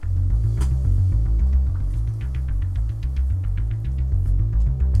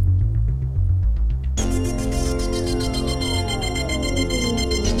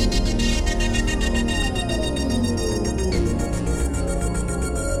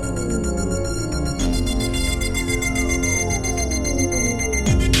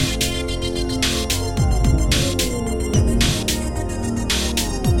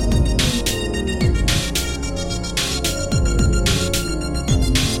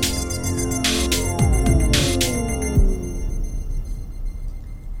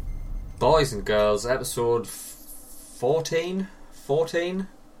Boys and girls, episode 14,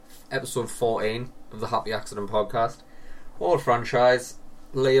 episode 14 of the Happy Accident podcast. Old franchise,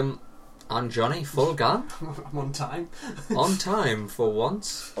 Liam and Johnny, full gang. I'm on time. On time for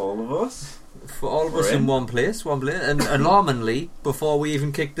once. All of us? For all of us in one place. And alarmingly, before we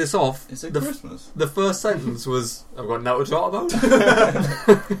even kicked this off, Is it Christmas? The first sentence was, I've got nothing to talk about.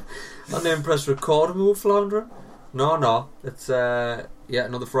 And then press record and we were floundering. No. It's yet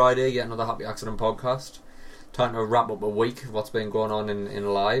another Friday, yet another Happy Accident podcast. Time to wrap up a week of what's been going on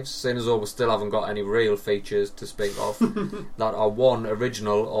in lives. Seeing as though we still haven't got any real features to speak of that are one,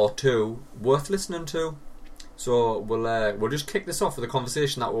 original, or two, worth listening to. So we'll just kick this off with a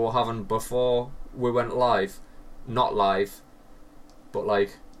conversation that we were having before we went live. Not live, but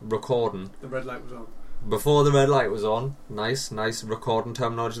like recording. The red light was on. Before the red light was on. Nice recording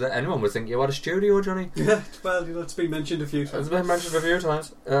terminology there. Anyone would think you had a studio, Johnny. Yeah, well, it's been mentioned a few times. It's been mentioned a few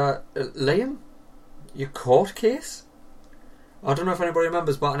times. Liam, your court case? I don't know if anybody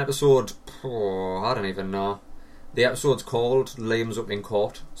remembers, but an episode... I don't even know. The episode's called Liam's Up in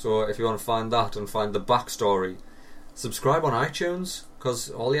Court. So if you want to find that and find the backstory, subscribe on iTunes, because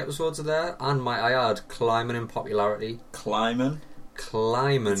all the episodes are there. And might I add, climbing in popularity. Climbing In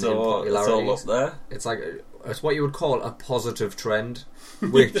popularity. It's all up there. It's like it's what you would call a positive trend,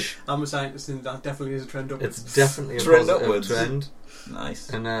 which I'm a scientist, and that definitely is a trend upwards. it's definitely a Trend positive upwards. trend, Nice.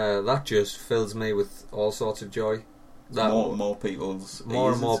 and that just fills me with all sorts of joy. That More people's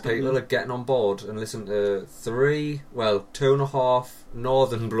more and more people are getting on board and listening to 2.5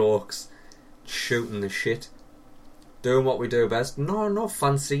 northern blokes shooting the shit, doing what we do best. No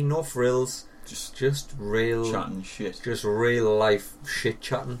fancy, no frills. Just real chatting shit. Just real life shit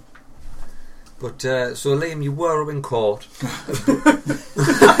chatting. But so Liam, you were up in court.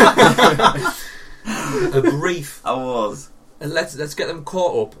 A brief. I was. Let's get them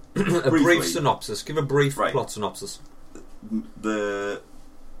caught up. A brief synopsis. Give a brief plot synopsis. The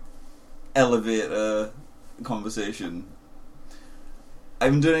elevator conversation. I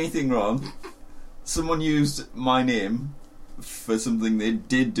haven't done anything wrong. Someone used my name for something they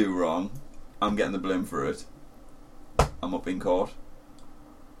did do wrong. I'm getting the blame for it. I'm up in court.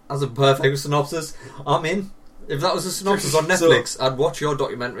 That's a perfect synopsis. I'm in. If that was a synopsis on Netflix, I'd watch your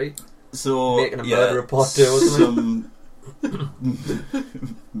documentary. So Making a murderer part 2 or something.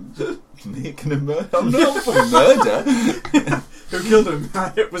 Making a murder? I'm not for murder. Who killed him?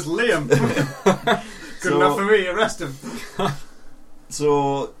 It was Liam. Good enough for me, arrest him.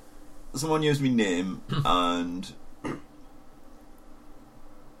 So someone used my name and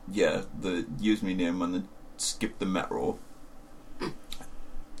they used my name and they skipped the metro.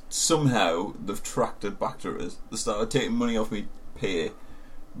 Somehow they've tracked it back to us. They started taking money off me pay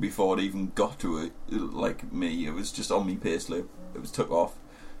before it even got to it. Like me, it was just on me payslip. It was took off.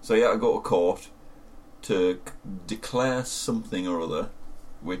 So I go to court to declare something or other,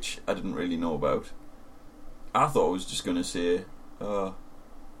 which I didn't really know about. I thought I was just going to say, it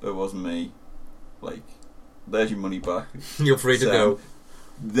wasn't me. Like, there's your money back. You're free to go.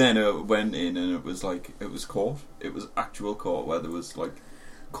 Then I went in and it was court. It was actual court where there was like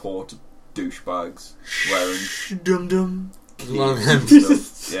court douchebags wearing Dum-dum.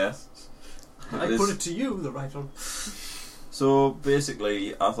 stuff. Yeah. I put it to you, the right one. So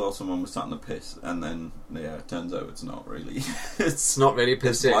basically, I thought someone was starting to piss, and then it turns out it's not really. It's not really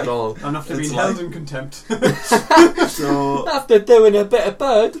pissy at all. And after being held in contempt. So after doing a bit of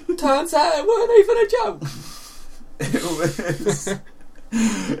bird, turns out it weren't even a joke. It was.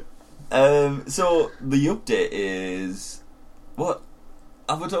 So the update is what?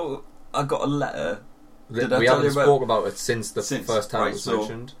 I got a letter. We haven't spoke about it since the first time it was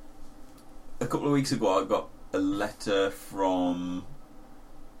mentioned. A couple of weeks ago, I got a letter from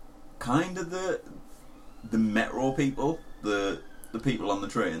kind of the metro people, the people on the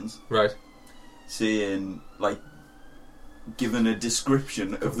trains, right? Saying, like, giving a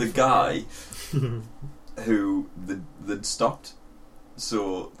description of the guy who they'd stopped.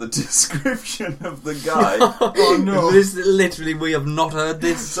 So the description of the guy. Oh no! This literally, we have not heard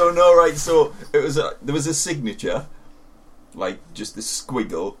this. So no, right? So there was a signature, like just a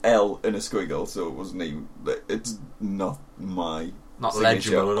squiggle, L and a squiggle. So it wasn't even. It's not my not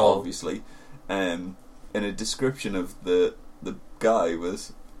legible at all, obviously. And a description of the guy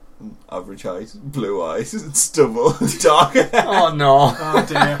was average height, blue eyes, stubble, dark hair. Oh no! Oh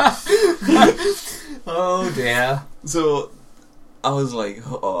dear! Oh dear! So I was like,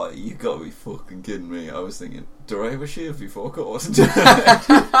 oh, you gotta be fucking kidding me. I was thinking, do I have a shave before court? So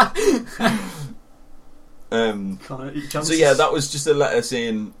yeah, that was just a letter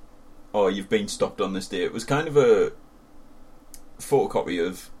saying, oh, you've been stopped on this day. It was kind of a photocopy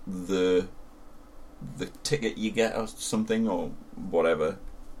of the ticket you get or something or whatever,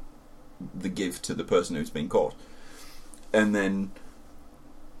 the give to the person who's been caught. And then,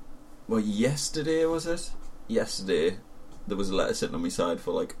 well, yesterday was it? Yesterday, there was a letter sitting on my side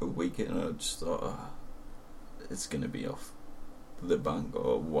for like a week, and I just thought, it's going to be off the bank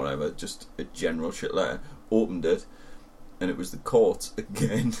or whatever, just a general shit letter. Opened it, and it was the courts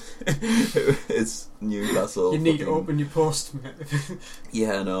again. It's Newcastle. You need to open your post, mate.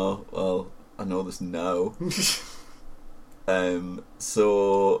 Yeah, I know. Well, I know this now.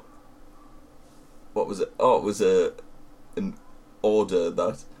 So, what was it? Oh, it was an order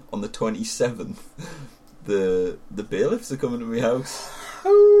that on the 27th, the bailiffs are coming to my house.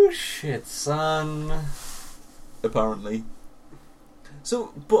 Oh shit, son. Apparently.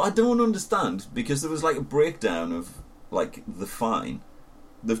 So, but I don't understand, because there was like a breakdown of like the fine.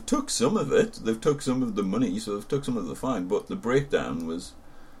 They've took some of it. They've took some of the money, so they've took some of the fine. But the breakdown was,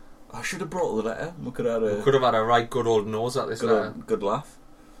 I should have brought the letter. We could have had a right good old nose at this letter. Good laugh.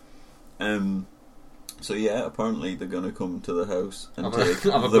 So yeah, apparently they're going to come to the house and take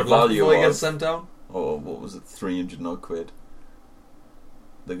have a the good laugh value before you get of. sent down. Oh, what was it? 300 odd quid.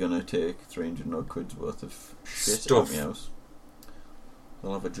 They're going to take 300 odd quid's worth of shit Stuff. out my house.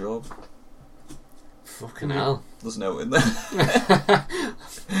 They'll have a job. Fucking hell. There's no in there.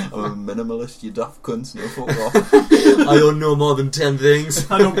 I'm a minimalist, you daft cunts, no fuck off. I own no more than 10 things.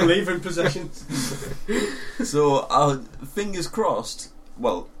 I don't believe in possessions. So, fingers crossed.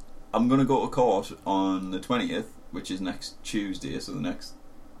 Well, I'm going to go to court on the 20th, which is next Tuesday, so the next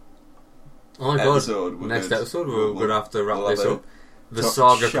Oh my god. episode. Next episode, we're going to have to wrap we'll this have up. The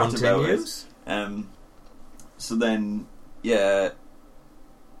saga chat about continues. it. So then, yeah,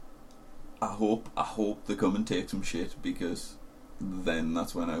 I hope they come and take some shit, because then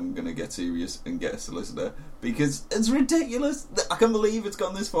that's when I'm going to get serious and get a solicitor, because it's ridiculous. I can't believe it's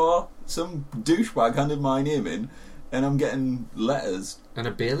gone this far. Some douchebag handed my name in, and I'm getting letters And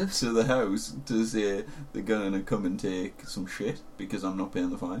a bailiff? to the house to say they're going to come and take some shit because I'm not paying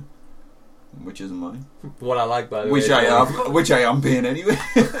the fine, which isn't mine. What I like, by the Which way... which I am paying anyway.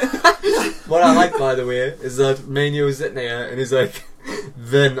 What I like, by the way, is that me and you were sitting here, and he's like,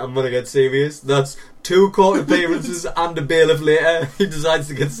 then I'm going to get serious. That's 2 court appearances and a bailiff later. He decides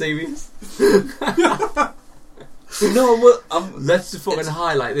to get serious. No, well, Let's just fucking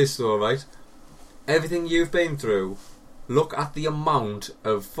highlight this though, right? Everything you've been through, look at the amount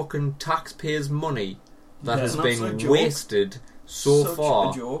of fucking taxpayers' money that has That's been a joke. wasted so such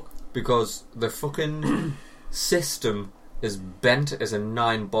far a joke. because the fucking system is bent as a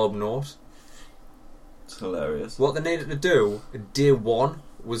 9-bob note. It's hilarious. What they needed to do, day one,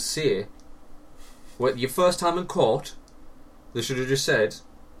 was say, well, your first time in court, they should have just said,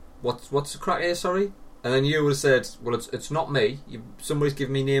 what's the crack here, sorry? And then you would have said, well, it's not me. Somebody's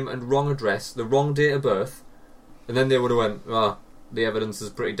given me name and wrong address, the wrong date of birth. And then they would have went, the evidence is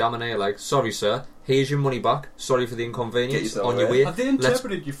pretty damning here. Like, sorry, sir, here's your money back. Sorry for the inconvenience. On your way. Have they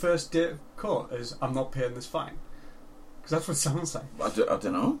interpreted your first day of court as, I'm not paying this fine? Because that's what it sounds like. I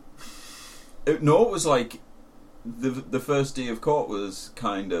don't know. No, it was like the first day of court was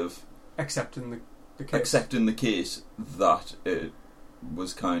kind of Accepting the case. accepting the case that it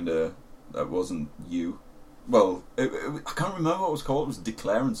was kind of, that wasn't you. Well, I can't remember what it was called. It was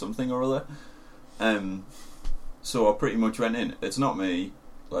declaring something or other. So I pretty much went in, it's not me,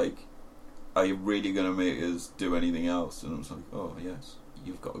 like, are you really going to make us do anything else? And I was like, oh yes,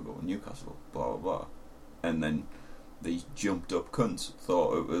 you've got to go to Newcastle, blah blah blah. And then these jumped up cunts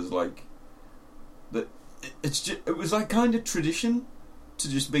thought it was like that. It was like kind of tradition to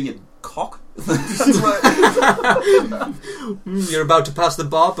just be a cock. You're about to pass the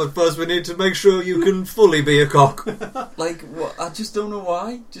bar, but first we need to make sure you can fully be a cock. Like, what? I just don't know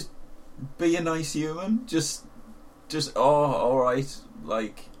why. Just be a nice human. Just all right.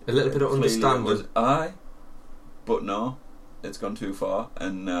 Like A little bit of clearly it understanding. was I, but no, it's gone too far,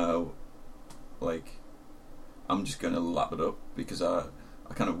 and now, like, I'm just gonna lap it up because I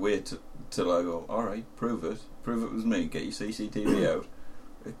kind of wait till I go, all right, prove it was me. Get your CCTV out.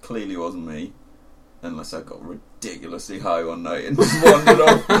 It clearly wasn't me, unless I got ridiculously high one night and just wandered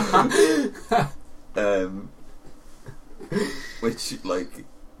off. Which, like,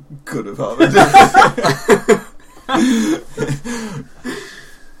 could have happened.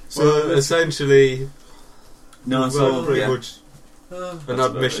 So essentially, No, we've so got pretty yeah. much an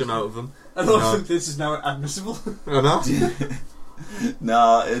admission out of them. I don't think this is now admissible. I know.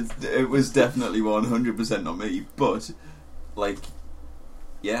 Nah, it was definitely 100% not me. But, like,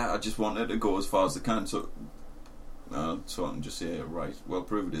 yeah, I just wanted to go as far as I can. So I can just say, right, well,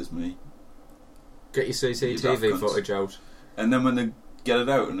 prove it is me. Get your You daft CCTV cunts. footage out. And then when they get it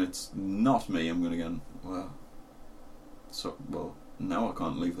out and it's not me, I'm going to go, well, now I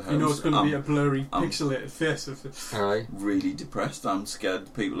can't leave the house. You know it's going to be a blurry, pixelated face of it. Aye. Really depressed. I'm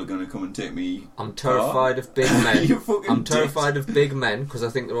scared people are going to come and take me. I'm terrified of big men. You fucking I'm terrified of big men because I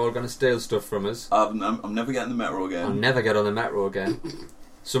think they're all going to steal stuff from us. I'm never getting the metro again. I'll never get on the metro again.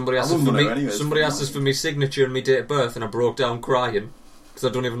 Somebody asked us for me signature and me date of birth, and I broke down crying because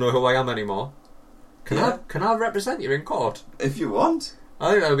I don't even know who I am anymore. Can I represent you in court? If you want.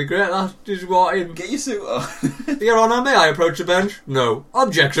 I think that would be great. That just walk in. Get your suit on. Your Honour, may I approach the bench? No.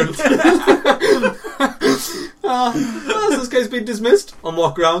 Objection. Has this case been dismissed? On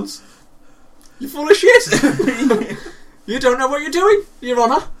what grounds? You full of shit. You don't know what you're doing, Your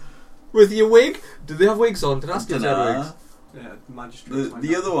Honour. With your wig. Did they have wigs on? Did I ask you if they had wigs? Yeah, magistrates.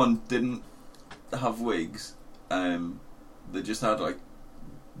 The other one didn't have wigs. They just had like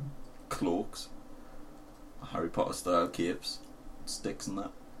cloaks, Harry Potter style capes, sticks and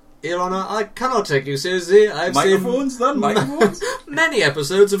that. Your Honour, I cannot take you seriously. I've Microphones seen then? Microphones? many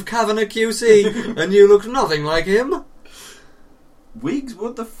episodes of Kavanagh QC, and you look nothing like him. Wigs?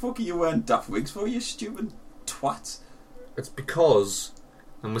 What the fuck are you wearing daft wigs for, you stupid twats? It's because,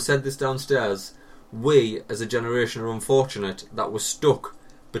 and we said this downstairs, we as a generation are unfortunate that we're stuck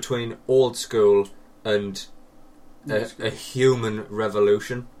between old school and a human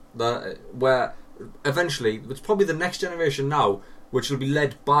revolution. Where eventually, it's probably the next generation now, which will be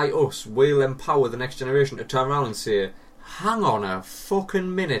led by us. We'll empower the next generation to turn around and say, hang on a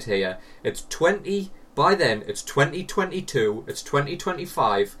fucking minute here. By then, it's 2022, it's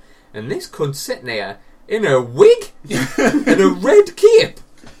 2025, and this cunt's sitting here in a wig and a red cape,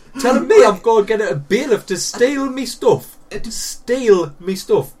 telling me I've got to get a bailiff to steal me stuff. Steal me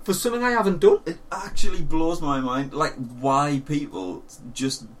stuff for something I haven't done. It actually blows my mind, like, why people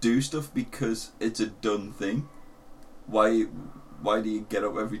just do stuff because it's a done thing. Why do you get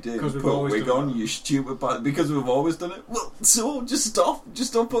up every day and put a wig on, you stupid bastard? Because we've always done it? Well, so just stop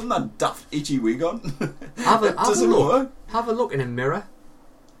putting that daft itchy wig on. Have a look in a mirror.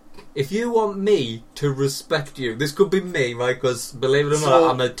 If you want me to respect you, this could be me, right? Because believe it or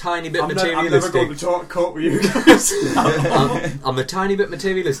not, I'm a tiny bit materialistic. I'm never going to talk court with you guys. I'm a tiny bit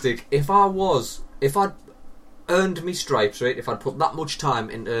materialistic. If I'd earned me stripes, right? If I'd put that much time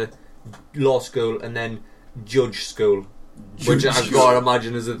into law school and then judge school, which I've got to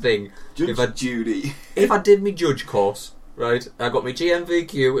imagine is a thing. Judy. If I did me judge course, right? I got my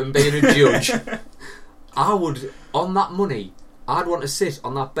GMVQ and being a judge. I would, on that money, I'd want to sit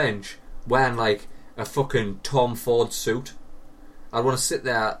on that bench wearing like a fucking Tom Ford suit. I'd want to sit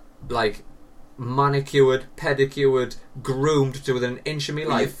there like manicured, pedicured, groomed to within an inch of me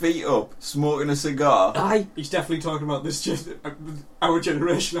life. Your feet up, smoking a cigar. Aye. He's definitely talking about this our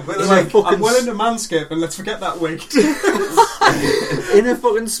generation. I'm well into manscape, and let's forget that wig. In a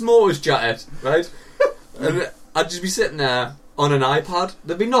fucking smokers jacket, right? And I'd just be sitting there on an iPad.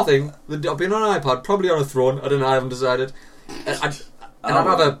 There'd be nothing. I'd be on an iPad, probably on a throne. I don't know. I haven't decided. I'd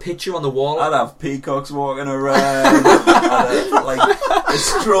have a picture on the wall. I'd have peacocks walking around. I'd have, like a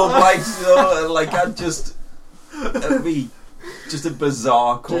strobe lights, you know, and like it'd be just a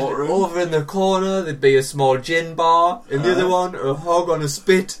bizarre courtroom. Over in the corner, there'd be a small gin bar. In the other one, a hog on a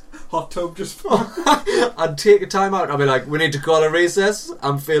spit. Hot tub just. I'd take a time out. I'd be like, we need to call a recess.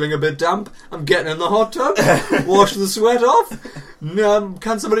 I'm feeling a bit damp. I'm getting in the hot tub. Wash the sweat off.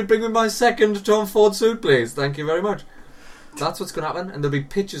 Can somebody bring me my second Tom Ford suit, please? Thank you very much. That's what's going to happen, and there'll be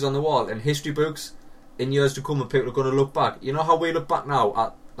pictures on the wall in history books in years to come, and people are going to look back. You know how we look back now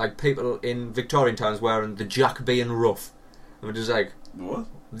at like people in Victorian times wearing the Jack being rough, and we're just like, what?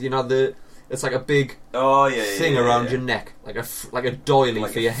 You know, it's like a big thing around your neck, like a doily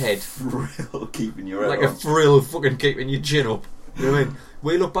like for your head, frill keeping your head like on. A frill fucking keeping your chin up. You know what I mean?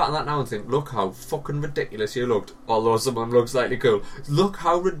 We look back at that now and think, look how fucking ridiculous you looked. Although someone looks slightly cool, look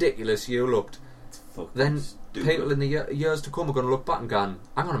how ridiculous you looked. Then people in the years to come are going to look back and go,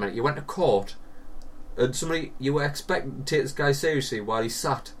 hang on a minute, you went to court and you were expecting to take this guy seriously while he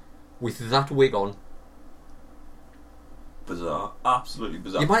sat with that wig on. Bizarre. Absolutely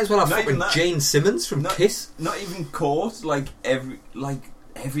bizarre. You might as well have fucking Jane Simmons from Kiss. Not even court, like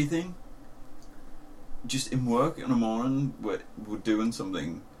everything. Just in work in the morning, we're doing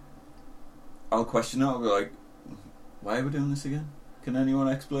something. I'll question it, I'll be like, why are we doing this again? Can anyone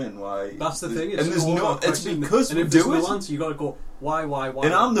explain why? That's the thing. It's because we do it. Answer, you got to go why.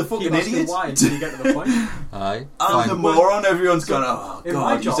 And I'm the fucking idiot. Why until you get to the point. Aye. I'm the moron. Everyone's going, oh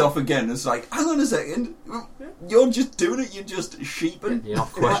god, he's off again. It's like, hang on a second. You're just doing it. You're just sheeping. You're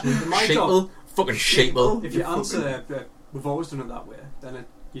not questioning. Sheeple. Fucking sheeple. If you answer, we've always done it that way. Then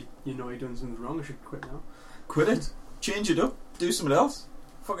you know you're doing something wrong. I should quit now. Quit it. change it up. Do something else.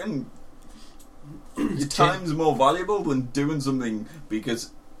 Fucking... Your time's more valuable than doing something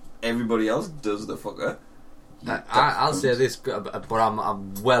because everybody else does the fucker. I'll say this, but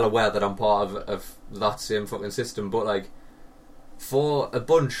I'm well aware that I'm part of that same fucking system. But like, for a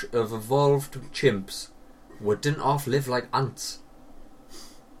bunch of evolved chimps, we didn't half live like ants.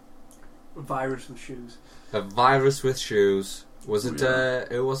 A virus with shoes. A virus with shoes. Was it?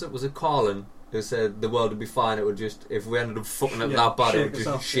 Who was it? Was it Colin who said the world would be fine? It would just, if we ended up fucking it that bad, it would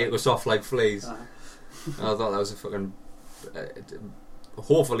just shake us off like fleas. I thought that was a fucking.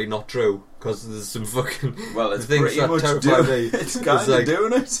 Hopefully not true, because there's some fucking it's things pretty that much terrify me. It's kind of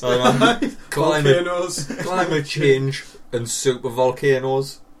doing it. Climate change and super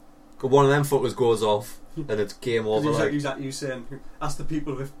volcanoes. One of them fuckers goes off and it's game over. Exactly, you saying, ask the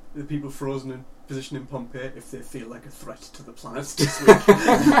people frozen in position in Pompeii if they feel like a threat to the planet this week.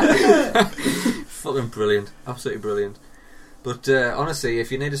 Fucking brilliant, absolutely brilliant. But honestly,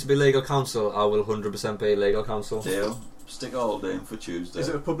 if you need us to be legal counsel, I will 100% be legal counsel. Deal. Stick a holiday in for Tuesday. Is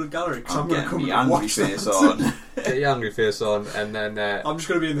it a public gallery? I'm going to come my and angry watch face that. on. Get your angry face on, and then I'm just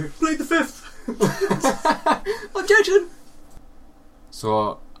going to be in the plead the fifth. Objection.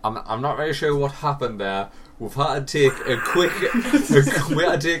 So I'm not really sure what happened there. We've had to take a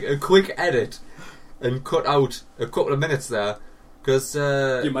quick edit and cut out a couple of minutes there because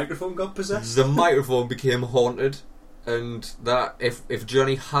your microphone got possessed. The microphone became haunted, and that if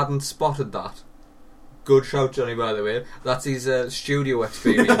Johnny hadn't spotted that. Good shout, Johnny, by the way. That's his studio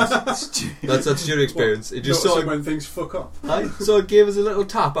experience. That's that studio experience. It just sort of, when things fuck up. So it gave us a little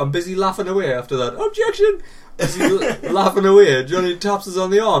tap. I'm busy laughing away after that. Objection! Busy laughing away. Johnny taps us on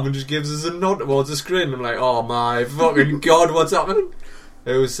the arm and just gives us a nod towards the screen. I'm like, oh my fucking god, what's happening?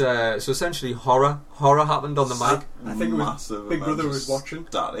 It was so essentially horror happened on the mic. I think it was Big Brother was watching.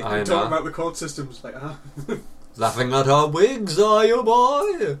 Static. Talking about the court systems, like laughing at our wigs, are you,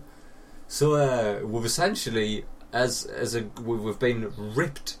 boy? So we've essentially, we've been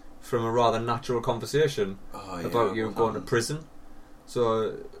ripped from a rather natural conversation about you going to prison.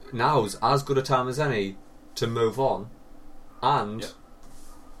 So now's as good a time as any to move on. And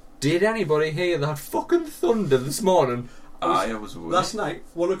did anybody hear that fucking thunder this morning? I was awake. Last night,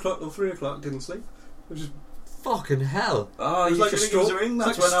 1 o'clock or 3 o'clock, didn't sleep. It was just fucking hell. Oh, you like just a ring.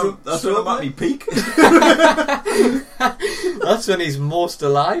 That's like when I'm at my peak. That's when he's most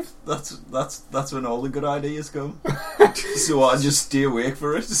alive. That's when all the good ideas come. So I just stay awake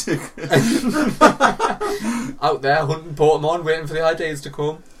for it. Out there hunting Pokemon, waiting for the ideas to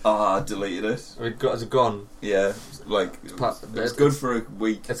come. I deleted it. It's gone. Yeah, like it's good for a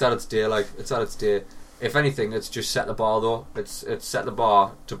week. It's at its day. If anything, it's just set the bar though. It's set the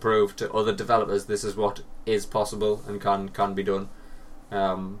bar to prove to other developers this is what is possible and can be done.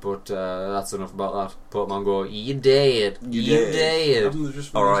 But that's enough about that. Pokemon Go, you dead.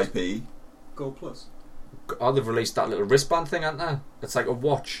 R.I.P. Go Plus. Oh, they've released that little wristband thing, haven't they? It's like a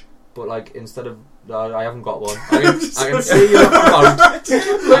watch, but like instead of I haven't got one. I can see you looking about.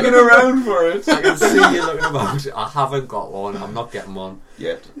 Looking around for it. I can see you looking about. I haven't got one. I'm not getting one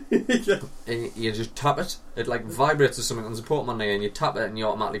yet. And you just tap it. It like vibrates or something on the Pokemon there, and you tap it and you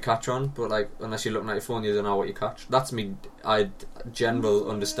automatically catch on. But like unless you're looking at your phone, you don't know what you catch. That's me. General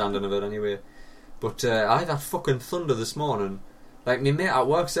understanding of it anyway. But I had that fucking thunder this morning. Like my mate at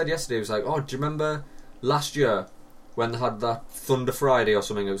work said yesterday, he was like, "Oh, do you remember last year when they had that Thunder Friday or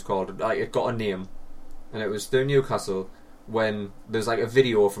something it was called? Like it got a name, and it was through Newcastle when there's like a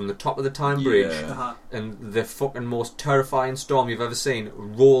video from the top of the Tyne Bridge, and the fucking most terrifying storm you've ever seen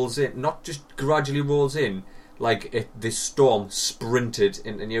rolls in. Not just gradually rolls in, like this storm sprinted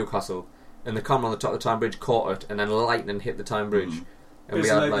into Newcastle, and the camera on the top of the Tyne Bridge caught it, and then lightning hit the Tyne Bridge." And it's we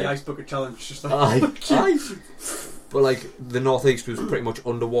had like the Ice Bucket Challenge, just like but like the northeast was pretty much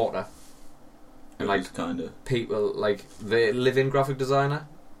underwater, and like kind of people, like the living graphic designer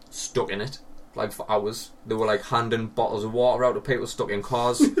stuck in it like for hours. They were like handing bottles of water out to people stuck in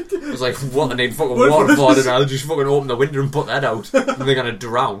cars. It was like, what, they need fucking water for it, and I'll just fucking open the window and put that out and they're gonna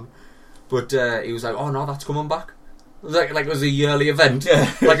drown. But he was like, oh no, that's coming back. It was like it was a yearly event,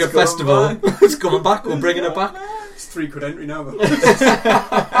 like a festival. It's coming back, we're bringing it back. It's £3 entry now, though.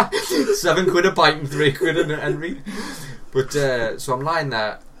 £7 a pint and £3 an entry. But so I'm lying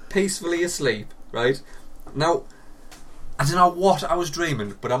there peacefully asleep, right? Now I don't know what I was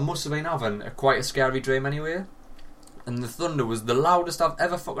dreaming, but I must have been having quite a scary dream anyway. And the thunder was the loudest I've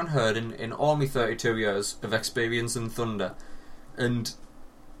ever fucking heard in all my 32 years of experiencing thunder. And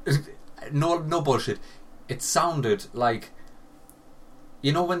no bullshit, it sounded like,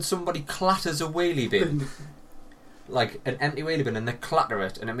 you know when somebody clatters a wheelie bin? like an empty wheelie bin and they clatter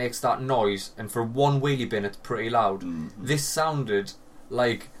it and it makes that noise, and for one wheelie bin it's pretty loud. This sounded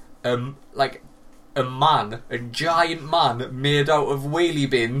like a man, a giant man made out of wheelie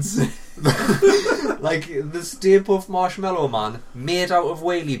bins. Like the Stay Puft Marshmallow Man made out of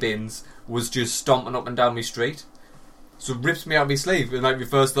wheelie bins was just stomping up and down my street. So it ripped me out of my sleep, and like my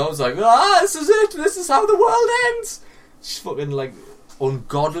first thought was like, this is it, this is how the world ends. Just fucking like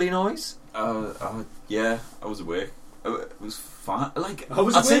ungodly noise. Yeah, I was awake. It was fine. Like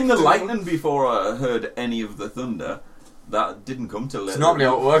I'd seen the lightning before I heard any of the thunder. That didn't come till later. It's normally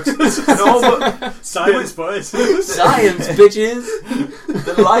how it works. No, but Science, boys. Science, bitches.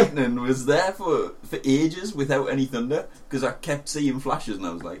 the lightning was there for ages without any thunder, because I kept seeing flashes and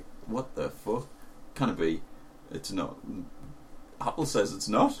I was like, what the fuck? Can it be? It's not. Apple says it's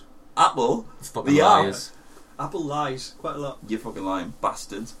not. Apple? It's fucking the liars. Apple lies quite a lot. You fucking lying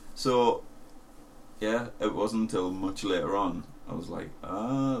bastards. So, yeah, it wasn't until much later on I was like,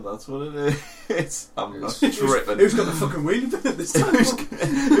 that's what it is. I'm not tripping. Who's got the fucking wheelie bin at this time?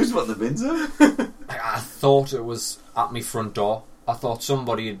 Who's putting the bins up? I thought it was at my front door. I thought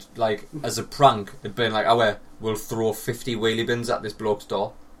somebody had, like, as a prank, had been like, we'll throw 50 wheelie bins at this bloke's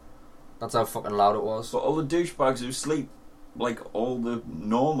door. That's how fucking loud it was. But all the douchebags who sleep, like all the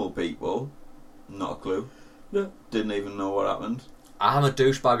normal people, not a clue. No. Didn't even know what happened. I'm a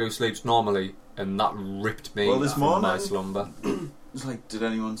douchebag who sleeps normally, and that ripped me this from morning, my slumber. It's like, did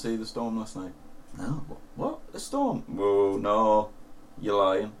anyone see the storm last night? No. What? A storm? Whoa, no. You're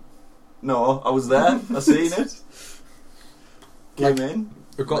lying. No, I was there. I seen it. Came in.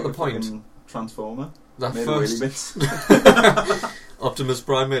 We've got like the point. Transformer. That made first wheelie bins. Optimus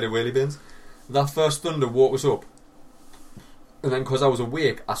Prime made a wheelie bins. That first thunder woke us up, and then because I was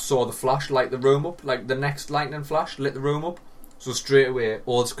awake, I saw the flash light the room up. Like the next lightning flash lit the room up. So straight away,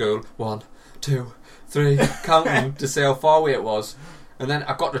 old school, 1, 2, 3, counting to see how far away it was. And then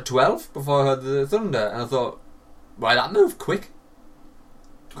I got to 12 before I heard the thunder, and I thought, well, that moved quick.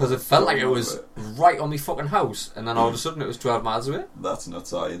 Because it felt like it was right on my fucking house, and then all of a sudden it was 12 miles away. That's not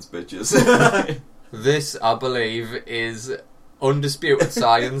science, bitches. This, I believe, is undisputed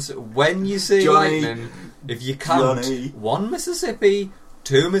science. When you see Johnny, lightning, if you count Johnny. 1 Mississippi,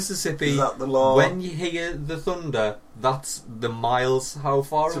 2 Mississippi, Is that the law? when you hear the thunder, that's the miles how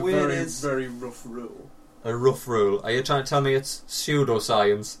far It's a away very, it is. very rough rule. A rough rule. Are you trying to tell me it's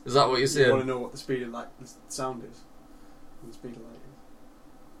pseudoscience? Is that what you're You saying? want to know what the speed of light, the sound is, and the speed of light is.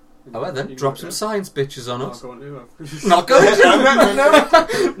 Oh, well then, drop some science bitches on Not us. going to. Not going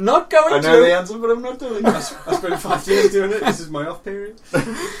to. Not going I know the to. answer, but I'm not doing it. I spent 5 years doing it. This is my off period.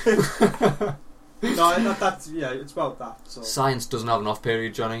 No, that's it's about that. So. Science doesn't have an off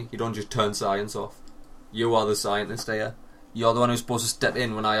period, Johnny. You don't just turn science off. You are the scientist here. You're the one who's supposed to step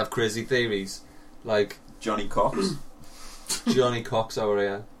in when I have crazy theories. Like Johnny Cox. Johnny Cox over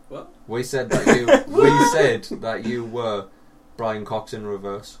here. What? We said that you were Brian Cox in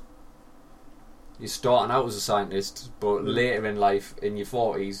reverse. You're starting out as a scientist, but later in life, in your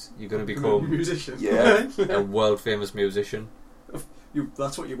 40s, you're going to A become musician. Yeah. a world famous musician.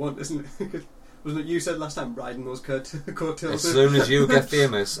 That's what you want, isn't it? Wasn't it you said last time, riding those coattails? As soon as you get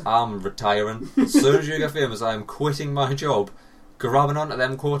famous, I'm retiring. As soon as you get famous, I'm quitting my job, grabbing onto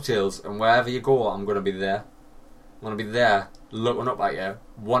them coattails, and wherever you go, I'm going to be there. I'm going to be there, looking up at you,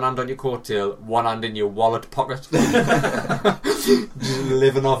 one hand on your coattail, one hand in your wallet pocket. Just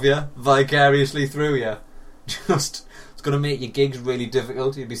living off you, vicariously through you. It's going to make your gigs really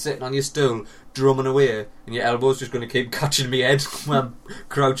difficult. You'll be sitting on your stool, drumming away, and your elbow's just going to keep catching me head when I'm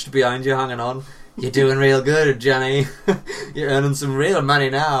crouched behind you, hanging on. You're doing real good, Johnny. You're earning some real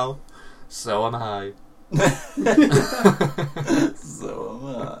money now. So am I. So am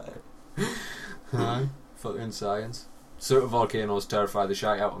I. Aye. Fucking science. Certain volcanoes terrify the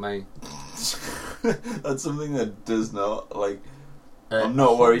shite out of me. That's something that does not, like, I'm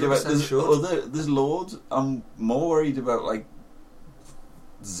not worried about. 100% There's loads. I'm more worried about, like,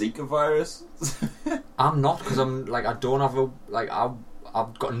 Zika virus. I'm not, because I'm like, I don't have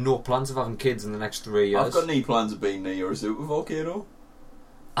I've got no plans of having kids in the next 3 years. I've got no plans of being near a super volcano.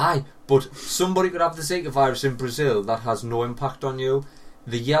 Aye, but somebody could have the Zika virus in Brazil that has no impact on you.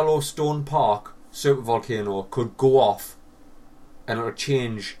 The Yellowstone Park super volcano could go off and it'll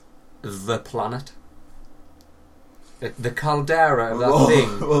change the planet. The caldera of that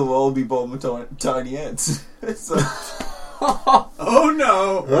thing. We'll all be born with tiny heads. So, Oh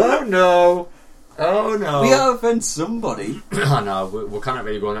no! Oh no! Oh no! we have offended somebody. I know, we can't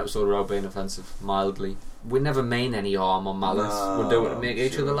really go an episode without being offensive, mildly. We never mean any harm or malice. No, We'll do it to make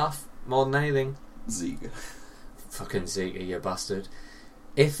each sure. other laugh more than anything. Zika. Fucking Zika, you bastard.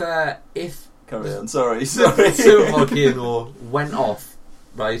 If Carry on. Sorry. super volcano went off,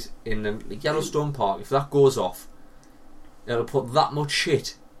 right, in the Yellowstone Park. If that goes off, it'll put that much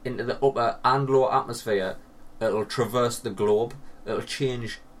shit into the upper and lower atmosphere. It'll traverse the globe. It'll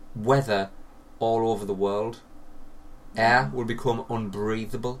change weather all over the world. Air will become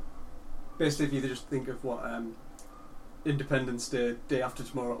unbreathable. Basically, if you just think of what Independence Day, Day After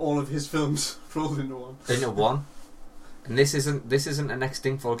Tomorrow, all of his films rolled into one. Into one. And this isn't an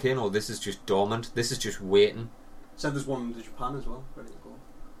extinct volcano. This is just dormant. This is just waiting. Said there's one in Japan as well, ready to go.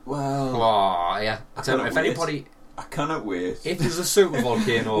 Well, Oh yeah. I tell you, if anybody, I cannot wait. if there's a super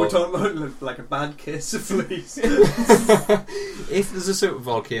volcano, We're talking about like a bad case of fleas. if there's a super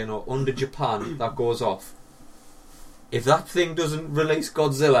volcano under Japan that goes off, if that thing doesn't release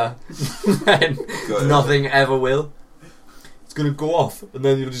Godzilla, then Good. nothing ever will. It's going to go off, and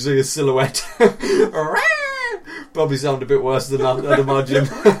then you'll just see a silhouette. Probably sound a bit worse than that, I'd imagine.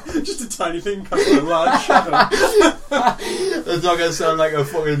 Just a tiny thing casting a large shadow. It's not going to sound like a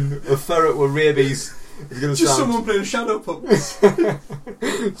ferret with rabies. It's going to Just sound. someone playing shadow puppets.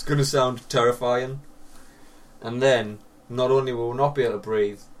 It's going to sound terrifying. And then, not only will we not be able to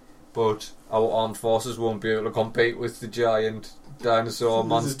breathe, but our armed forces won't be able to compete with the giant dinosaur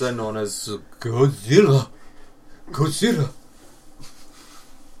monster known as Godzilla. Godzilla.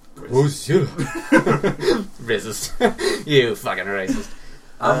 Racist. You fucking racist.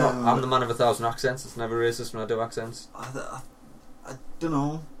 I'm the man of 1,000 accents. It's never racist when I do accents. I don't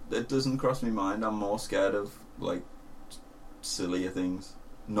know. It doesn't cross my mind. I'm more scared of like sillier things.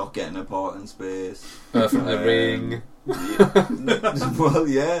 Not getting apart in space. From the ring. Yeah. Well,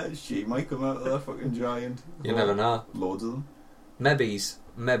 yeah, she might come out of that fucking giant. You never know. Loads of them. Maybe's.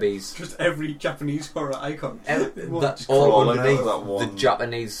 Just every Japanese horror icon. That's crawling all out of underneath that one. the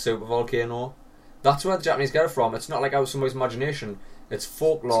Japanese super volcano. That's where the Japanese get it from. It's not like out of somebody's imagination. It's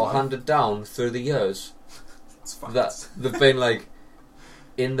folklore It's life. handed down through the years. It's facts. That they've been like,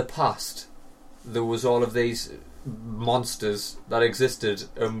 in the past, there was all of these monsters that existed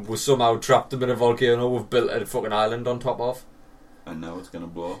and were somehow trapped them in a volcano we've built a fucking island on top of. And now it's gonna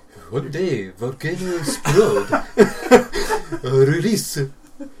blow. One day, volcano explode. Release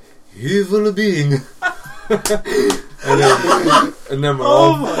evil being. and then we're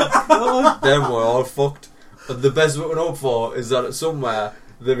all then we're all fucked. And the best we can hope for is that somewhere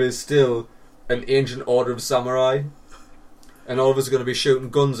there is still an ancient order of samurai, and all of us are going to be shooting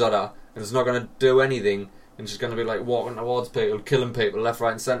guns at her, and it's not going to do anything, and she's going to be like walking towards people, killing people left,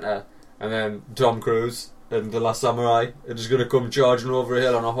 right, and centre, and then Tom Cruise and the Last Samurai are just going to come charging over a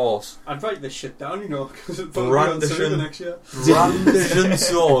hill on a horse, I'd write this shit down, you know, because it'll probably be on cinema next year. brandishing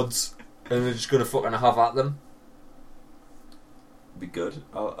swords, and they're just going to fucking have at them. Be good.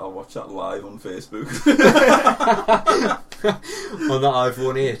 I'll watch that live on Facebook. On that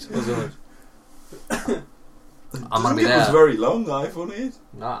iPhone 8 or something. I'm going to be It was there. very long, the iPhone 8.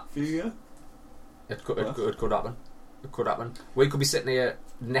 Nah, Few years. it could happen. It could happen. We could be sitting here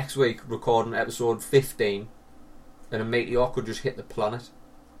next week recording episode 15, and a meteor could just hit the planet.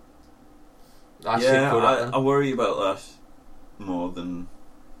 That shit could happen. I worry about that more than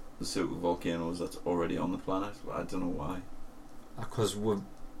the super volcanoes that's already on the planet. But I don't know why. Because we're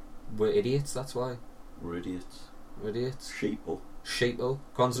idiots, that's why. We're idiots. We're idiots. Sheeple.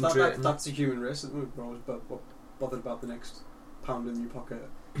 Concentrating. That's the human race, isn't it? We're always bothered about the next pound in your pocket.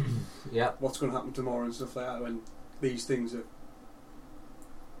 Yeah. What's going to happen tomorrow and stuff like that, when these things are,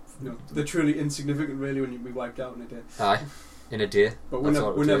 you know, they're truly insignificant really when you be wiped out in a day. Aye. In a day. But we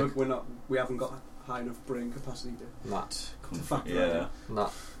haven't got high enough brain capacity to That. factor Yeah. that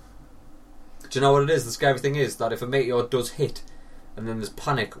That. Do you know what it is? The scary thing is that if a meteor does hit, and then there's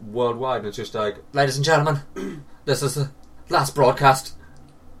panic worldwide, and it's just like, ladies and gentlemen, this is the last broadcast.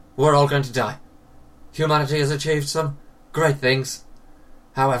 We're all going to die. Humanity has achieved some great things.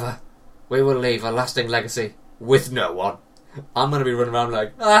 However, we will leave a lasting legacy with no one. I'm going to be running around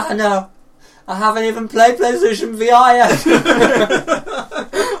like, no, I haven't even played PlayStation VR yet.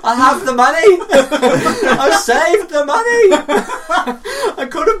 I have the money. I saved the money. I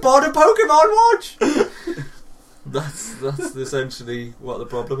could have bought a Pokemon watch. That's essentially what the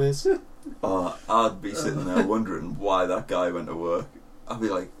problem is. I'd be sitting there wondering why that guy went to work. I'd be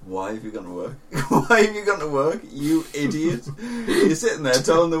like, why have you gone to work? Why have you gone to work? You idiot. You're sitting there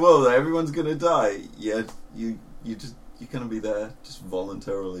telling the world that everyone's going to die, yet you're going to be there just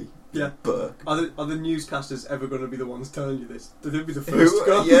voluntarily. Yeah. Burke. Are the newscasters ever going to be the ones telling you this? They'll be the first to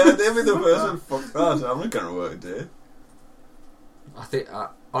go. Yeah, they'll be the first one. Fuck that. I'm not going to work, dude. I think,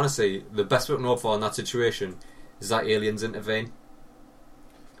 honestly, the best we can hope for in that situation is that aliens intervene.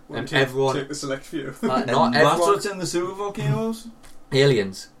 And everyone... Take the select few. Not That's everyone... what's in the super volcanoes?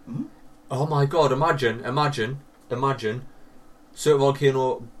 Aliens. Hmm? Oh my god, imagine, certain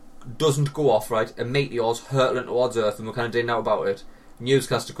volcano doesn't go off, right, and meteors hurtling towards Earth, and we're kind of doing out about it.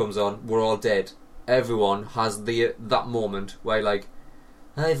 Newscaster comes on, we're all dead. Everyone has that moment where, like,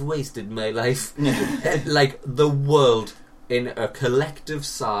 I've wasted my life. Like, the world in a collective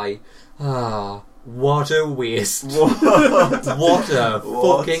sigh. Ah, what a waste. What a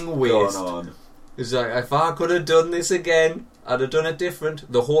fucking waste. It's like, if I could have done this again, I'd have done it different.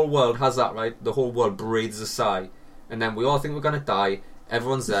 The whole world has that, right? The whole world breathes a sigh. And then we all think we're going to die.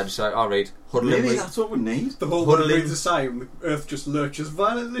 Everyone's there, just like, alright, huddle in. Maybe that's what we need. The whole world breathes a sigh and the Earth just lurches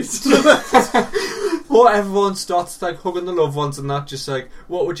violently. Or everyone starts like hugging the loved ones and that, just like,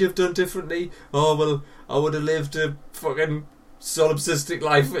 what would you have done differently? Oh, well, I would have lived a fucking solipsistic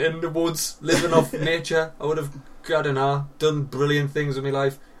life in the woods, living off nature. I would have, I don't know, done brilliant things with my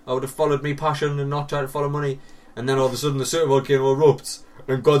life. I would have followed my passion and not tried to follow money. And then all of a sudden the super volcano erupts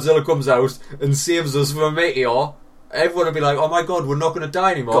and Godzilla comes out and saves us from a meteor. Everyone would be like, oh my god, we're not going to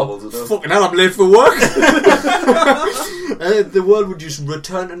die anymore. Fucking hell, I'm late for work. The world would just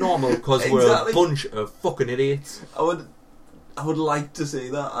return to normal because we're a bunch of fucking idiots. I would like to see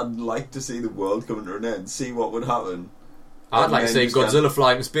that. I'd like to see the world coming to an end, see what would happen. I'd like to see Godzilla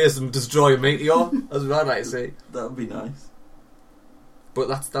fly into space and destroy a meteor. That's what I'd like to see. That would be nice. But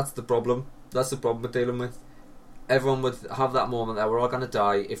that's the problem. That's the problem we're dealing with. Everyone would have that moment that we're all going to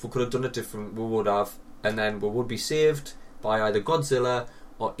die. If we could have done it different, we would have. And then we would be saved by either Godzilla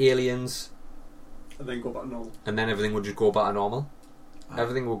or aliens. And then go back to normal. And then everything would just go back to normal.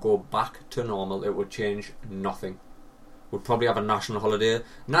 Everything would go back to normal. It would change nothing. We'd probably have a national holiday.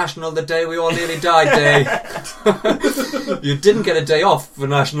 National the day we all nearly died day. You didn't get a day off for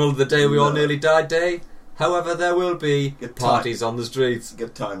National the day we all nearly died day. However, there will be parties on the streets.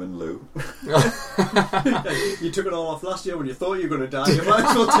 Get time in lieu. You took it all off last year when you thought you were going to die. You might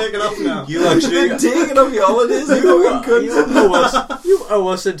as well take it off now. You actually taking off your holidays. You owe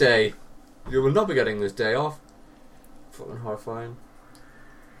us a day. You will not be getting this day off. Fucking horrifying.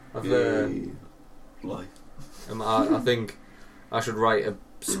 Life. I think I should write a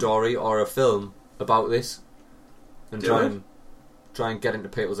story or a film about this and try and get into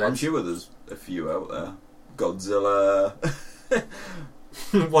people's heads. I'm sure there's a few out there. Godzilla.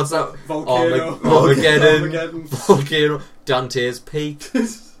 What's that? Volcano. Armageddon. Volcano. Dante's Peak.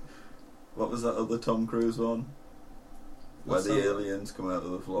 What was that other Tom Cruise one? Where the aliens come out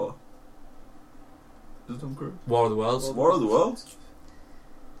of the floor. Is it Tom Cruise? War of the Worlds. War of the Worlds?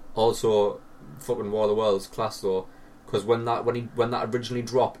 Also, fucking War of the Worlds class though, because when that originally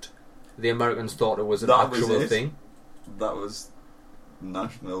dropped, the Americans thought it was an actual thing. That was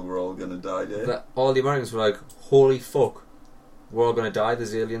national. We're all gonna die day. But all the Americans were like, "Holy fuck, we're all gonna die.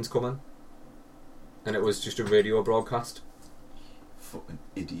 There's aliens coming," and it was just a radio broadcast. Fucking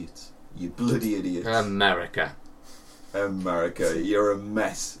idiots! You bloody idiots! America, you're a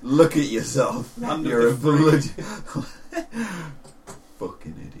mess. Look at yourself. You're a bloody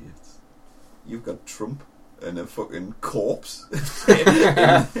fucking idiots. You've got Trump and a fucking corpse.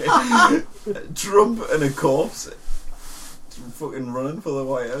 Trump and a corpse. Fucking running for the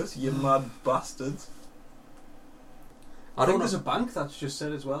White House, you mad bastards. I think there's a bank that's just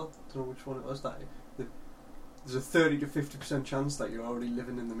said as well, I don't know which one it was, that there's a 30 to 50% chance that you're already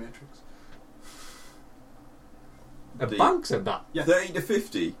living in the Matrix. A bank said that? Yeah. 30 to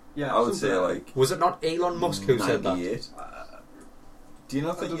 50? Yeah, I would say like... Was it not Elon Musk who said that? Do you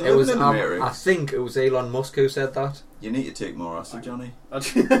not think it was? I think it was Elon Musk who said that. You need to take more acid, Johnny.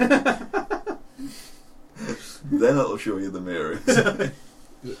 Then it'll show you the Matrix.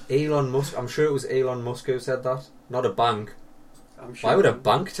 Elon Musk. I'm sure it was Elon Musk who said that, not a bank. Sure. Why would a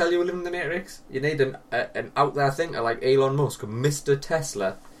bank tell you you live in the Matrix? You need an out there thinker like Elon Musk, Mr.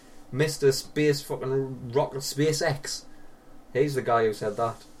 Tesla, Mr. Space fucking rocket SpaceX. He's the guy who said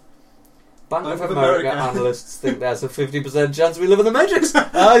that. Bank of America analysts think there's a 50% chance we live in the Matrix.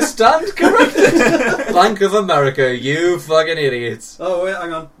 I stand corrected. Bank of America, you fucking idiots. Oh wait,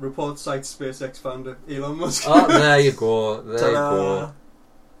 hang on. Report cites SpaceX founder Elon Musk. Oh, there you go. There you go.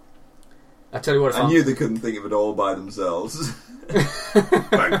 I tell you what. I knew they couldn't think of it all by themselves.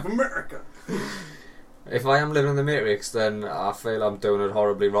 Bank of America. If I am living in the Matrix, then I feel I'm doing it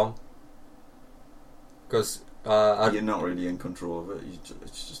horribly wrong. Because you're not really in control of it.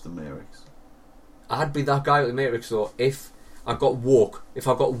 It's just the Matrix. I'd be that guy with the Matrix though if I got woke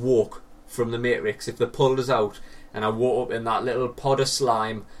from the Matrix, if they pulled us out and I woke up in that little pod of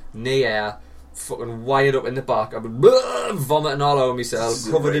slime near fucking wired up in the back, I'd be vomiting all over myself,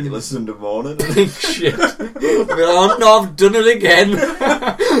 covered in Sunday morning. shit. I'd be like, oh no, I've done it again.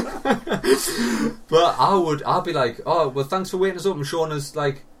 But I'd be like, oh well, thanks for waking us up and showing us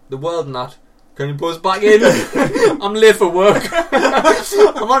like the world and that. Can you put us back in? I'm late for work.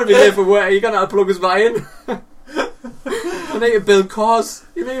 I'm going to be late for work. Are you going to have to plug us back in? I need to build cars.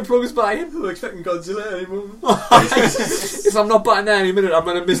 You need to plug us back in. I'm expecting Godzilla any moment. If I'm not back in there any minute, I'm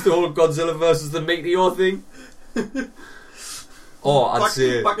going to miss the whole Godzilla versus the Meteor thing. Or I'd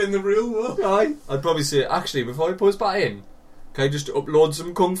say... Back in the real world. Aye. I'd probably say, actually, before we put us back in, can I just upload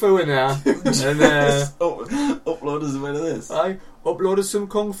some Kung Fu in there? And upload us a bit of this. Aye. Upload us some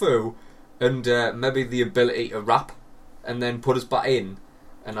Kung Fu. And maybe the ability to rap. And then put us back in.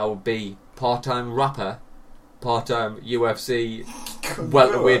 And I would be part-time rapper. Part-time UFC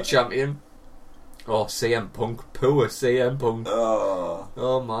welterweight champion. Oh, CM Punk. Poor CM Punk.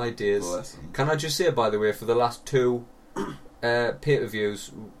 Oh my days. Can I just say, by the way, for the last 2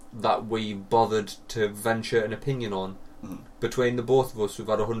 pay-per-views that we bothered to venture an opinion on, between the both of us, we've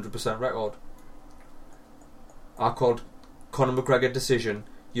had a 100% record. I called Conor McGregor decision.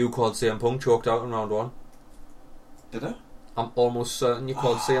 You called CM Punk choked out in round 1. Did I? I'm almost certain you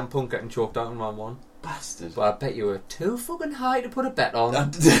called CM Punk getting choked out in round 1. Bastard. But I bet you were too fucking high to put a bet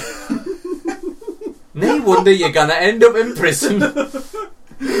on. No wonder you're gonna end up in prison.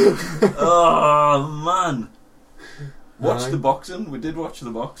 Oh man. Watch the boxing. We did watch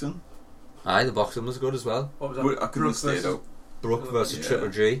the boxing. Aye, the boxing was good as well. What was that? I couldn't stay out. Brooke versus Triple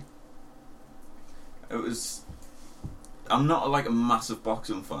G. It was... I'm not like a massive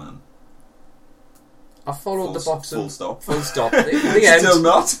boxing fan. I followed the boxing. Full stop. Full stop. The end. Still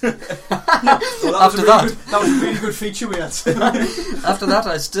not. Well, After that was a really good feature we had. After that,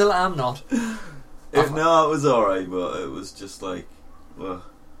 I still am not. No, it was alright, but it was just like, well,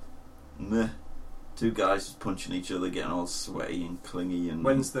 meh. 2 guys just punching each other, getting all sweaty and clingy. And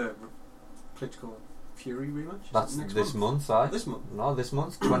when's the Klitschko Fury rematch? That's next this month, aye. This month? No, this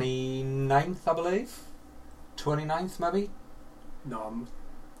month. 29th, I believe. 29th, maybe? No,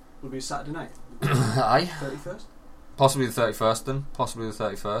 will be Saturday night. Aye. 31st? Possibly the 31st then. Possibly the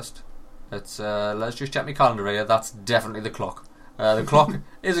 31st. It's, let's just check my calendar here. That's definitely the clock. The clock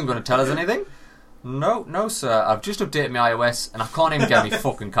isn't going to tell us anything. No, sir. I've just updated my iOS and I can't even get my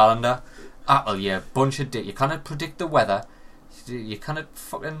fucking calendar. Apple, yeah, bunch of dick. You cannot predict the weather. You cannot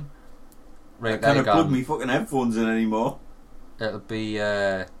fucking... Right, I can't plug me fucking headphones in anymore. It'll be...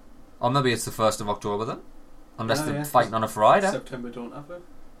 or maybe it's the 1st of October then. Unless they're yeah. fighting on a Friday. September don't have it.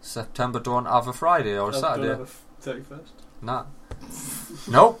 September don't have a Friday or a Saturday. Don't have a 31st. Nah.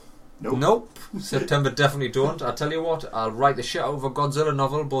 Nope. September definitely don't. I tell you what, I'll write the shit out of a Godzilla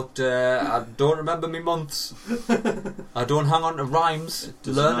novel, but I don't remember me months. I don't hang on to rhymes.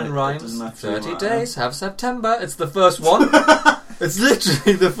 Learning rhymes. 30 days, have September. It's the first one. It's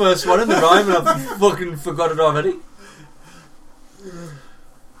literally the first one in the rhyme, and I've fucking forgot it already.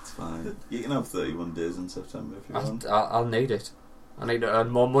 It's fine. You can have 31 days in September if you want. I'll need it. I need to earn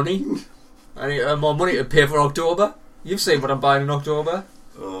more money. I need to earn more money to pay for October. You've seen what I'm buying in October.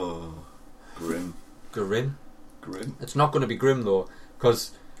 Oh, grim. Grim. It's not going to be grim though,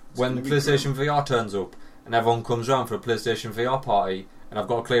 because when the PlayStation VR turns up and everyone comes round for a PlayStation VR party, and I've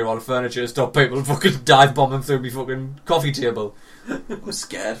got to clear all the furniture to stop people fucking dive bombing through my fucking coffee table. I'm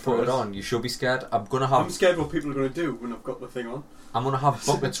scared. Put it on. You should be scared. I'm scared what people are going to do when I've got the thing on. I'm going to have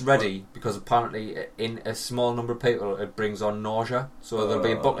buckets ready because apparently in a small number of people it brings on nausea. So there'll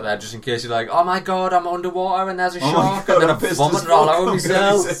be a bucket there just in case you're like, oh my god, I'm underwater and there's a shark, and then I vomit it all over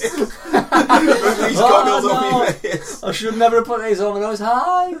myself. I should never have put these on when I was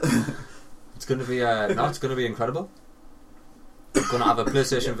high. It's going to be it's going to be incredible. I'm going to have a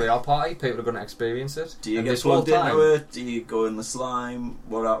PlayStation VR party. People are going to experience it. Do you get plugged into it? Do you go in the slime?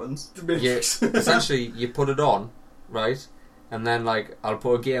 What happens? Essentially, you put it on, right? And then, like, I'll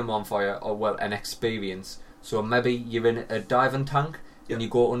put a game on for you, or, well, an experience. So maybe you're in a diving tank, and you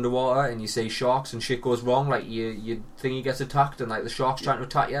go underwater, and you see sharks, and shit goes wrong. Like, you thingy gets attacked, and, like, the shark's trying to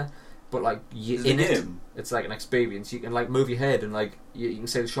attack you. But, like, you're in it. It's like an experience. You can, like, move your head, and, like, you can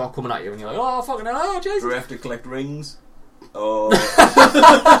see the shark coming at you, and you're like, oh, fucking hell, oh, Jesus. Do we have to collect rings? Or...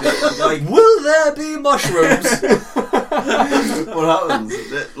 like, will there be mushrooms? What happens?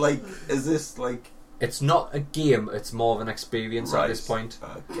 Like, is this, like... It's not a game, it's more of an experience at this point.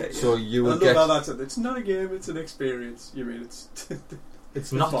 Okay, so you will get... that's it. It's not a game, it's an experience. You mean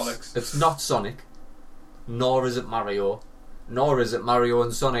it's not bollocks. It's not Sonic, nor is it Mario, nor is it Mario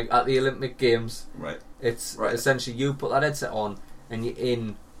and Sonic at the Olympic Games. Right. It's essentially you put that headset on and you're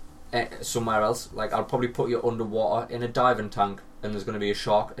in somewhere else. Like, I'll probably put you underwater in a diving tank and there's going to be a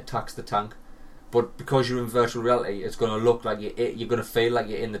shark attacks the tank. But because you're in virtual reality, it's going to look like you're going to feel like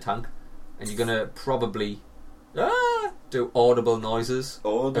you're in the tank. And you're going to probably do audible noises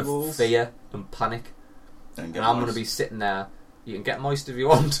of fear and panic. And I'm going to be sitting there You can get moist if you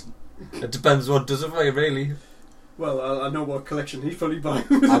want. It depends what does it for you, really. Well, I know what collection he's probably buying.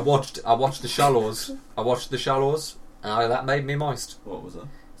 I watched The Shallows. And that made me moist. What was that?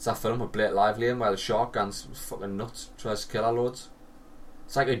 It's that film with Blake Lively in where the shark goes fucking nuts, tries to kill our loads.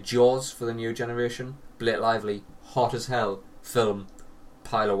 It's like a Jaws for the new generation. Blake Lively, hot as hell, film,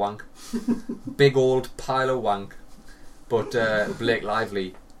 pile of wank. Big old pile of wank. But Blake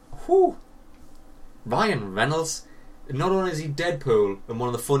Lively, whew. Ryan Reynolds, not only is he Deadpool and one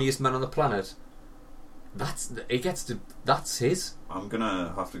of the funniest men on the planet, that's his. I'm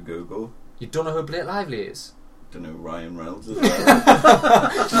gonna have to Google. You don't know who Blake Lively is? Don't know who Ryan Reynolds is.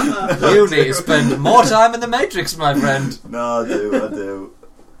 You need to spend more time in the Matrix, my friend. No, I do.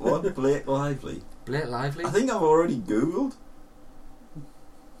 What? Blake Lively? Blake Lively? I think I've already Googled.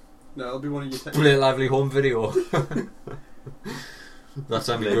 No, it'll be one of your Blake Lively home video. That's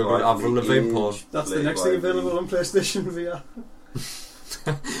time you Googled Avril Lavigne porn. That's Blake the next thing available on PlayStation VR.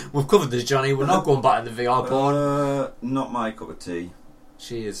 We've covered this, Johnny. We're not going back to the VR porn. Not my cup of tea.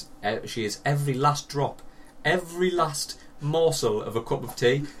 She is every last drop, every last morsel of a cup of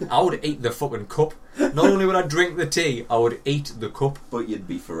tea. I would eat the fucking cup. Not only would I drink the tea, I would eat the cup. But you'd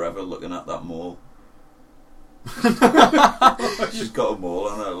be forever looking at that mole. She's got a mole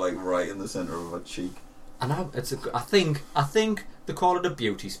on her, like right in the centre of her cheek. And I think they call it a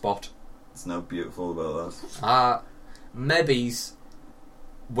beauty spot. It's no beautiful about that. Maybe's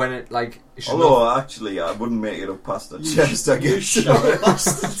when it like. Although actually, I wouldn't make it up past her chest. I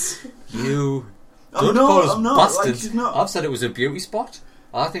guess. You. I'm not. Bastards. Like, not. I've said it was a beauty spot.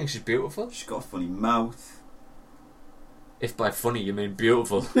 I think she's beautiful. She's got a funny mouth. If by funny you mean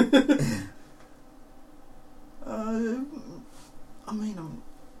beautiful. I mean,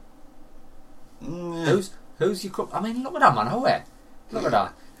 Who's your cup? I mean, look at that man. Look at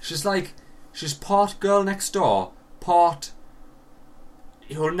that. She's part girl next door, part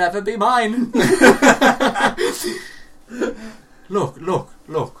you'll never be mine. Look.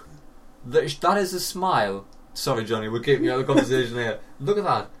 That is a smile. Sorry, Johnny, we're keeping you out of the conversation here. Look at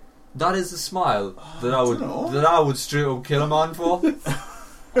that. That is a smile that I would straight up kill a man for.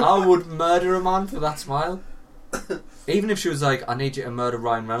 I would murder a man for that smile. Even if she was like, I need you to murder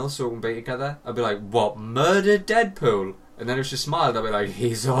Ryan Reynolds so we can be together, I'd be like, what, murder Deadpool? And then if she smiled, I'd be like,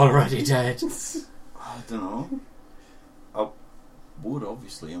 he's already dead. I don't know. I would,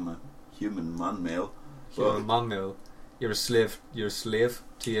 obviously. I'm a human man-male. Human man-male. You're a slave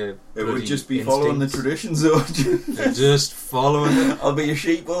to your it would just be instincts. Following the traditions, though. Just following. I'll be a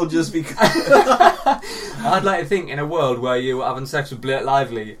sheeple just because. I'd like to think in a world where you were having sex with Blake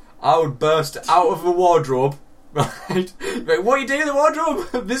Lively, I would burst out of a wardrobe, right? Like, what are you doing in the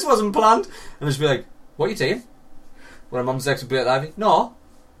wardrobe? This wasn't planned. And I'd just be like, what are you doing? When I'm having sex with Blake Lively? No.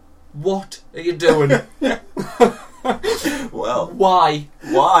 What are you doing? Well. Why?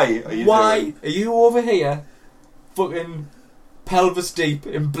 Why are you doing? Are you over here fucking pelvis deep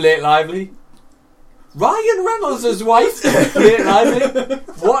in Blake Lively? Ryan Reynolds' wife, Blake Lively.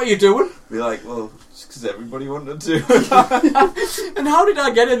 What are you doing? Be like, well, just because everybody wanted to. And how did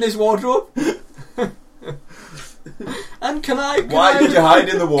I get in this wardrobe? And Why did you hide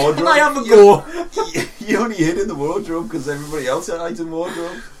in the wardrobe? Can I have a go? You only hid in the wardrobe because everybody else hides in the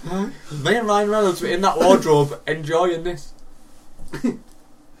wardrobe. Me and Ryan Reynolds were in that wardrobe enjoying this.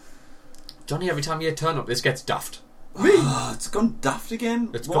 Johnny, every time you turn up, this gets daft. It's gone daft again.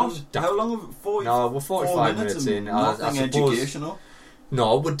 It's what? gone daft. How long have it? 40, no, we're 45 minutes in. Nothing educational.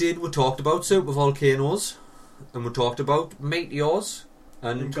 No, we talked about super volcanoes, and we talked about meteors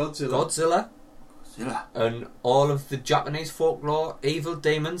and Godzilla. And all of the Japanese folklore, evil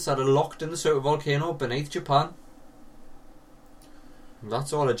demons that are locked in the super volcano beneath Japan.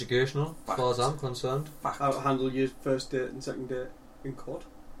 That's all educational, as far as I'm concerned. How to handle your first date and second date in court.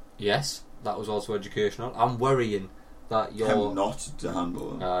 Yes, that was also educational. I'm worrying that you're... How not to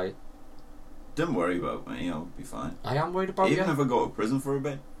handle them. Aye. Don't worry about me, I'll be fine. I am worried about you. Even if I go to prison for a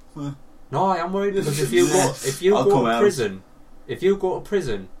bit. No, I am worried because if you go to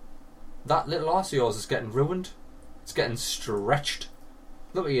prison, that little arse of yours is getting ruined. It's getting stretched.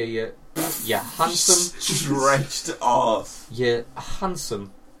 Look at you handsome. Stretched arse. You're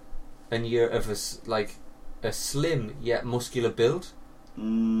handsome, and you're of a slim yet muscular build.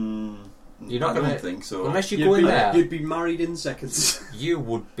 You're not I don't think so. Unless you go in there. You'd be married in seconds. You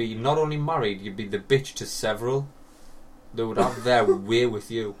would be not only married, you'd be the bitch to several. They would have their way with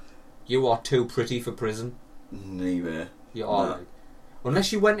you. You are too pretty for prison. Neither. You are. No.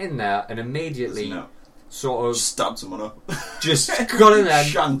 Unless you went in there and immediately sort of... stabbed someone up. Just got in there.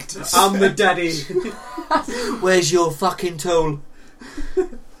 Shanked. I'm the daddy. Where's your fucking tool?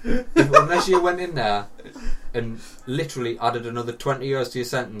 Unless you went in there and literally added another 20 years to your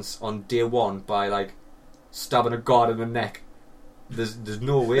sentence on day one by like stabbing a guard in the neck, there's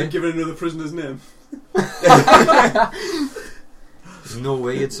no way. And giving another prisoner's name. There's no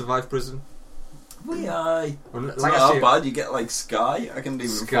way you'd survive prison. Like It's not that bad. You get like Sky. I can't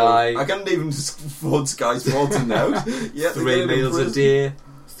even afford Sky's Fortin now. Yeah, 3 meals a day,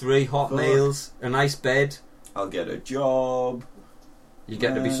 3 hot meals, a nice bed. I'll get a job. You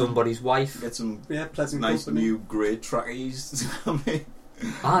get to be somebody's wife. Get some pleasant nice company. new grey trackies.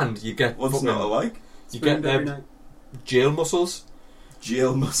 And you get what's not alike? You get jail muscles.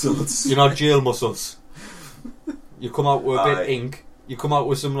 Jail muscles. You're not jail muscles. You come out with a bit of ink. You come out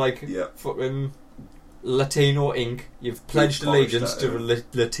with some like fucking Latino ink. You've pledged allegiance to a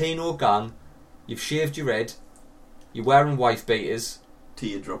Latino gang. You've shaved your head. You're wearing wife beaters.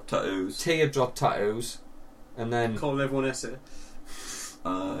 Teardrop tattoos. And then call everyone essay.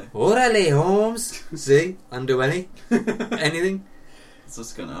 Orale Holmes. See? Undo anything. It's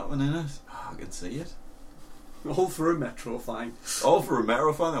just gonna happen, innit? Oh, I can see it. All for a metro fine. All for a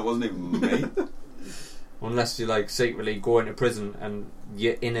metro fine? That wasn't even me. Unless you like secretly go into prison and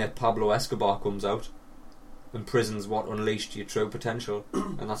your inner Pablo Escobar comes out, and prison's what unleashed your true potential,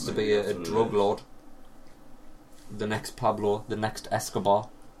 and that's to be a drug lord. The next Pablo, the next Escobar.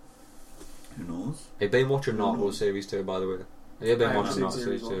 Who knows? You've been watching Narcos Series 2, by the way. You've been watching Narcos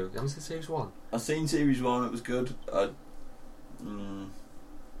Series 2. You haven't seen Series 1? I've seen Series 1, it was good. I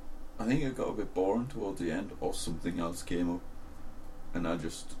think it got a bit boring towards the end, or something else came up, and I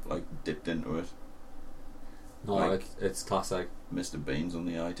just like dipped into it. No, like, it's classic. Mr. Bean's on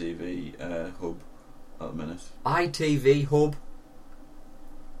the ITV hub at the minute. ITV hub?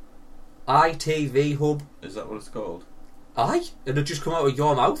 ITV hub? Is that what it's called? Aye? It'll just come out of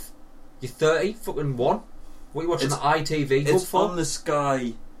your mouth? You're 30, fucking 1? What are you watching the ITV hub it's for? on the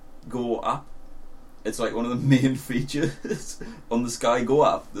Sky Go app. It's like one of the main features on the Sky Go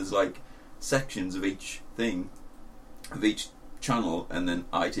app. There's like sections of each thing, of each channel, and then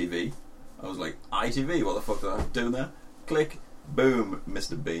ITV. I was like, ITV, what the fuck did I have to do there? Click, boom,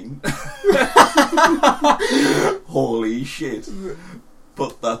 Mr. Bean. Holy shit.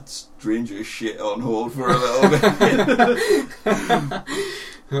 Put that stranger shit on hold for a little bit.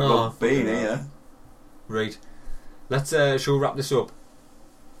 Got Bean here. Right. Let's, shall we wrap this up?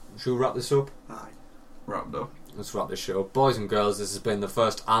 Aye. Wrapped up. Let's wrap this show up. Boys and girls, this has been the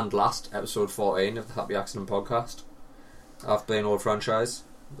first and last episode 14 of the Happy Accident Podcast. I've been Old Franchise.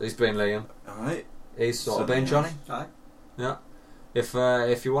 He's been Liam. Alright. He's sort of been Johnny. Aye. Yeah. If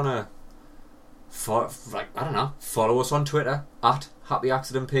you want to, follow us on Twitter at Happy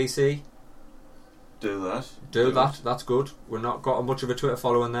Accident PC. Do that. Do that. That's good. We're not got much of a Twitter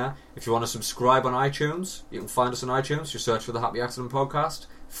following there. If you want to subscribe on iTunes, you can find us on iTunes. Just search for the Happy Accident Podcast.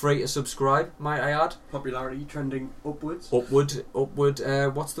 Free to subscribe, might I add. Popularity trending upwards. Upward.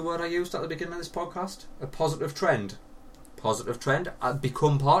 What's the word I used at the beginning of this podcast? A positive trend. Positive trend.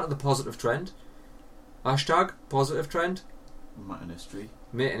 Become part of the positive trend. Hashtag positive trend. Mate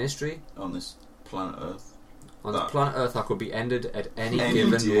in history. On this planet Earth. On this planet Earth that could be ended at any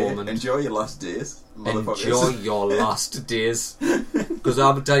given moment. Enjoy your last days, motherfuckers. Enjoy your last days. Because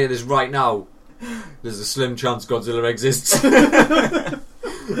I'll tell you this right now. There's a slim chance Godzilla exists.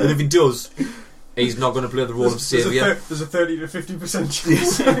 And if he does, he's not going to play the role of saviour. There's a 30 to 50%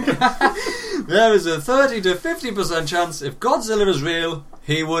 chance. There is a 30 to 50% chance if Godzilla is real,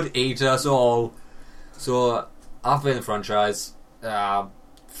 he would eat us all. So, I've been the franchise. And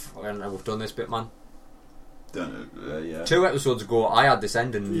we've done this bit, man. Done it, yeah. 2 episodes ago, I had this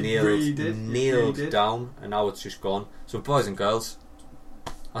ending nailed really down, and now it's just gone. So, boys and girls,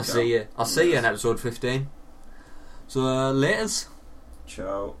 I'll see you in episode 15. So, laters.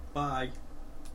 Ciao. Bye.